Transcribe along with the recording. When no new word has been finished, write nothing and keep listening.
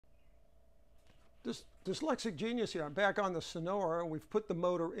This dyslexic genius here, I'm back on the Sonora, and we've put the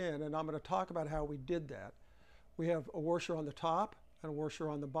motor in, and I'm going to talk about how we did that. We have a washer on the top and a washer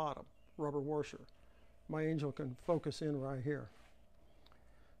on the bottom, rubber washer. My angel can focus in right here.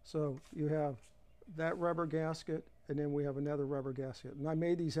 So you have that rubber gasket, and then we have another rubber gasket. And I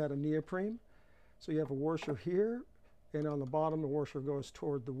made these out of neoprene. So you have a washer here, and on the bottom the washer goes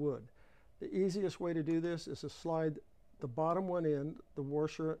toward the wood. The easiest way to do this is to slide the bottom one in, the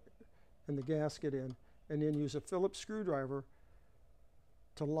washer and the gasket in, and then use a Phillips screwdriver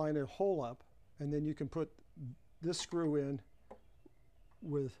to line a hole up, and then you can put this screw in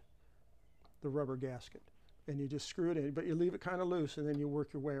with the rubber gasket. And you just screw it in, but you leave it kind of loose, and then you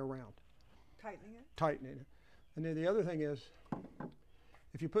work your way around. Tightening it? Tightening it. And then the other thing is,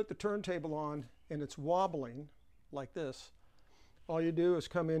 if you put the turntable on and it's wobbling like this, all you do is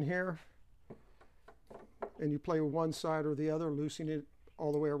come in here and you play with one side or the other, loosening it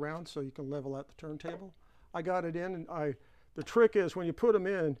all the way around so you can level out the turntable. I got it in, and the trick is when you put them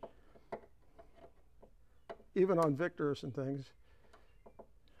in, even on Victors and things,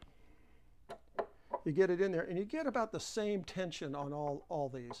 you get it in there and you get about the same tension on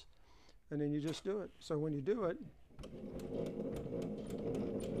all these, and then you just do it. So when you do it,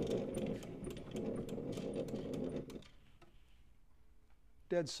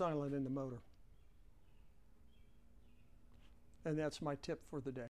 dead silent in the motor. And that's my tip for the day.